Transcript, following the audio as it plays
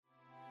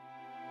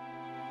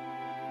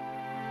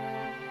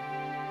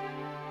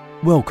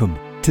Welcome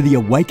to the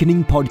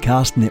Awakening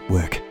Podcast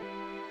Network.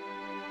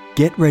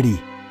 Get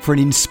ready for an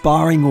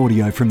inspiring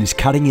audio from this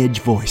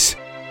cutting-edge voice.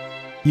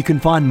 You can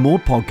find more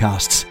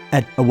podcasts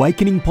at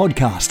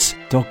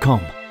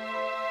awakeningpodcasts.com.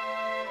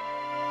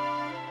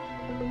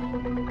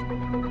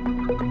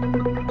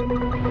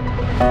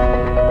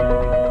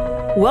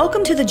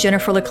 Welcome to the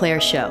Jennifer LeClaire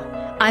Show.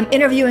 I'm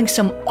interviewing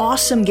some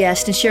awesome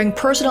guests and sharing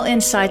personal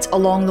insights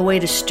along the way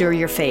to stir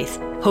your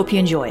faith. Hope you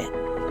enjoy it.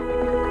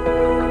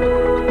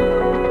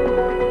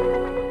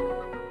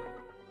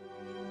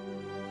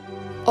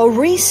 A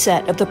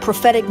reset of the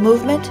prophetic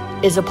movement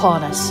is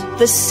upon us.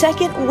 The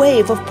second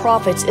wave of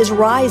prophets is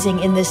rising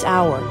in this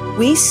hour.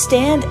 We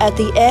stand at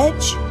the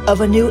edge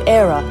of a new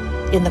era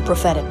in the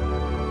prophetic.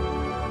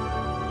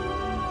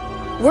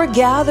 We're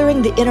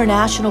gathering the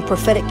international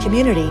prophetic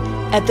community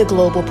at the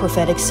Global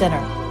Prophetic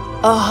Center,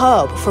 a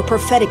hub for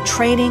prophetic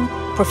training,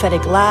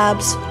 prophetic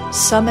labs,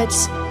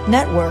 summits,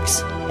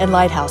 networks, and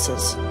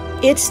lighthouses.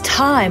 It's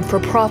time for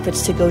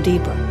prophets to go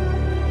deeper.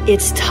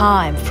 It's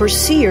time for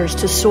seers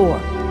to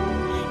soar.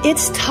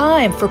 It's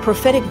time for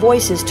prophetic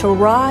voices to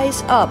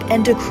rise up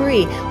and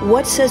decree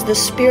what says the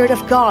Spirit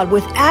of God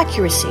with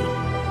accuracy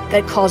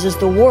that causes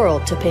the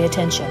world to pay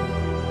attention.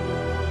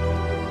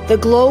 The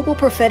Global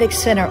Prophetic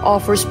Center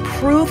offers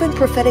proven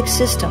prophetic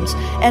systems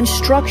and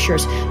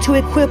structures to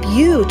equip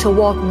you to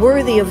walk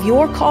worthy of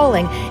your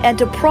calling and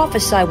to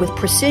prophesy with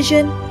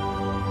precision,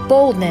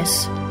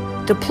 boldness,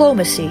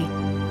 diplomacy,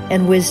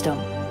 and wisdom.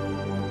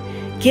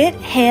 Get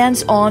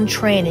hands-on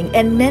training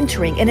and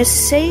mentoring in a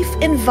safe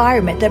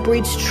environment that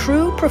breeds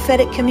true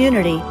prophetic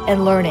community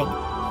and learning.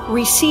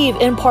 Receive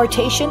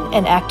impartation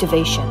and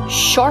activation.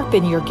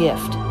 Sharpen your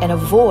gift and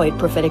avoid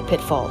prophetic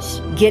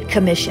pitfalls. Get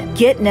commissioned.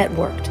 Get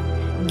networked.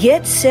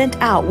 Get sent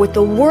out with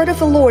the word of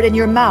the Lord in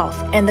your mouth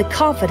and the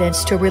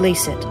confidence to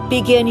release it.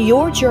 Begin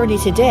your journey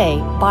today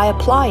by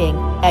applying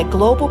at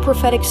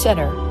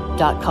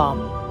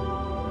globalpropheticcenter.com.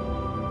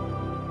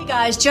 Hey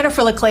guys,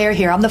 Jennifer LeClaire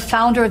here. I'm the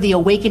founder of the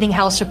Awakening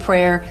House of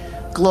Prayer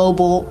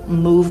Global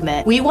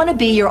Movement. We want to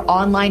be your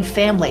online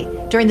family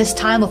during this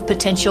time of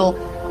potential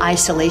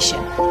isolation.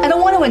 And I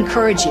want to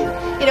encourage you.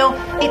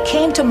 It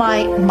came to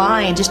my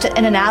mind just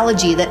an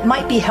analogy that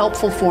might be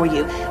helpful for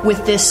you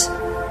with this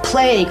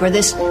plague or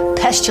this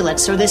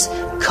pestilence or this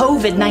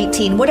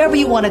COVID-19, whatever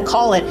you want to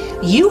call it.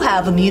 You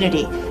have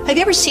immunity. Have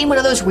you ever seen one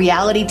of those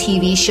reality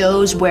TV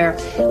shows where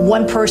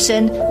one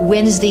person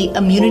wins the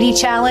immunity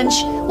challenge?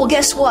 Well,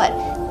 guess what?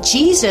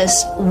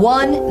 Jesus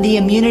won the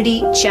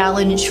immunity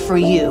challenge for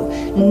you.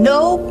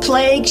 No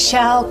plague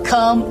shall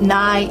come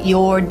nigh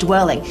your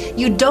dwelling.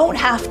 You don't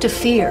have to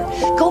fear.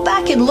 Go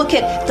back and look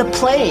at the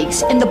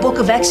plagues in the book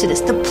of Exodus,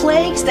 the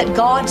plagues that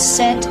God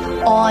sent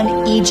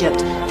on Egypt.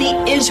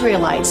 The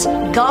Israelites,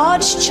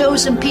 God's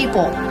chosen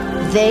people,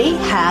 they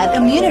had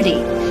immunity.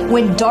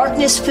 When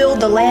darkness filled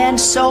the land,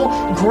 so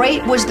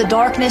great was the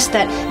darkness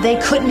that they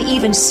couldn't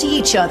even see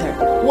each other.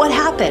 What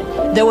happened?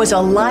 There was a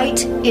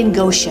light in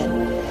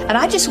Goshen. And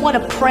I just want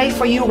to pray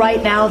for you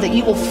right now that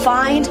you will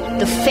find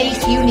the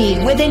faith you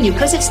need within you,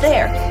 because it's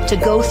there to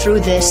go through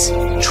this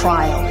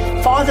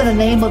trial. Father, in the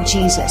name of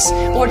Jesus,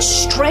 Lord,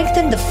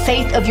 strengthen the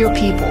faith of your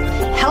people.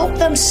 Help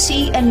them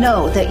see and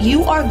know that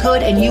you are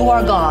good and you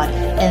are God,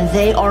 and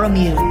they are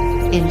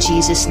immune in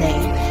Jesus'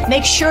 name.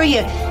 Make sure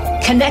you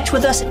connect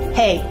with us.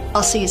 Hey,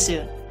 I'll see you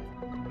soon.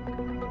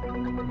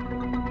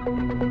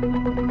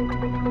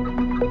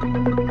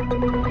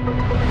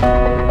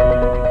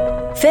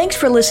 Thanks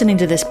for listening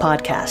to this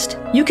podcast.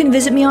 You can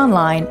visit me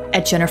online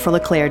at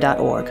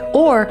jenniferleclaire.org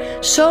or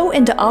sow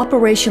into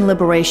Operation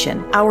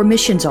Liberation, our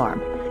missions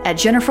arm, at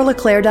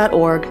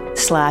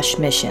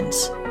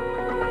jenniferleclaire.org/missions.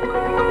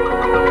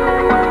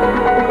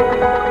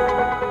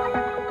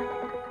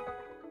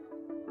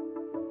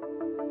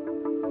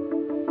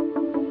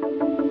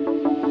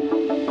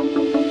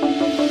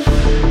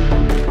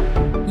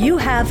 You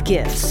have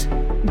gifts.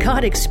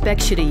 God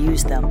expects you to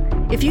use them.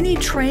 If you need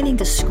training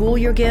to school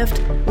your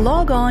gift,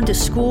 log on to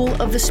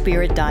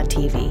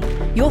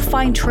schoolofthespirit.tv. You'll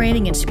find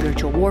training in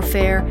spiritual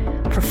warfare,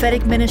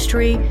 prophetic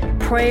ministry,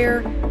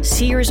 prayer,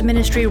 seers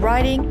ministry,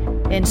 writing,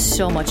 and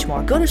so much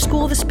more. Go to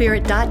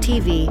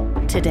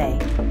schoolofthespirit.tv today.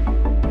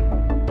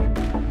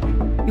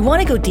 You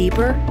want to go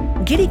deeper?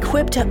 Get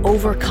equipped to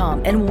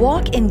overcome and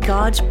walk in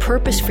God's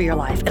purpose for your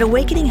life at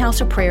Awakening House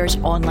of Prayer's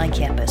online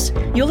campus.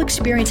 You'll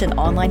experience an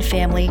online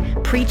family,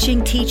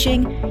 preaching,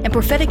 teaching, and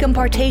prophetic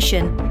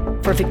impartation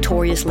for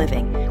victorious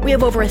living. We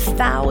have over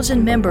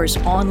 1,000 members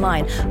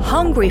online,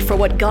 hungry for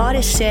what God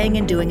is saying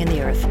and doing in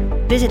the earth.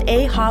 Visit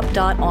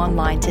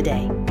ahop.online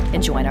today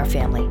and join our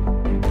family.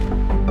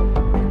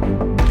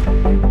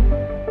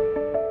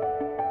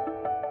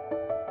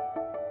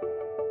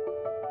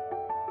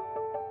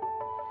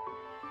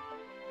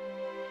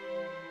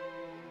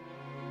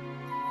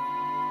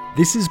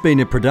 This has been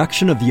a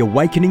production of the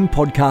Awakening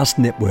Podcast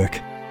Network.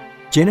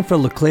 Jennifer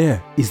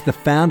LeClaire is the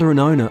founder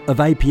and owner of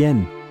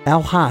APN.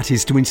 Our heart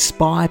is to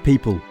inspire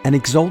people and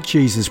exalt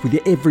Jesus with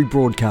every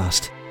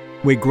broadcast.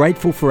 We're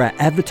grateful for our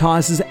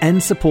advertisers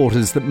and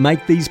supporters that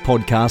make these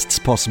podcasts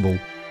possible.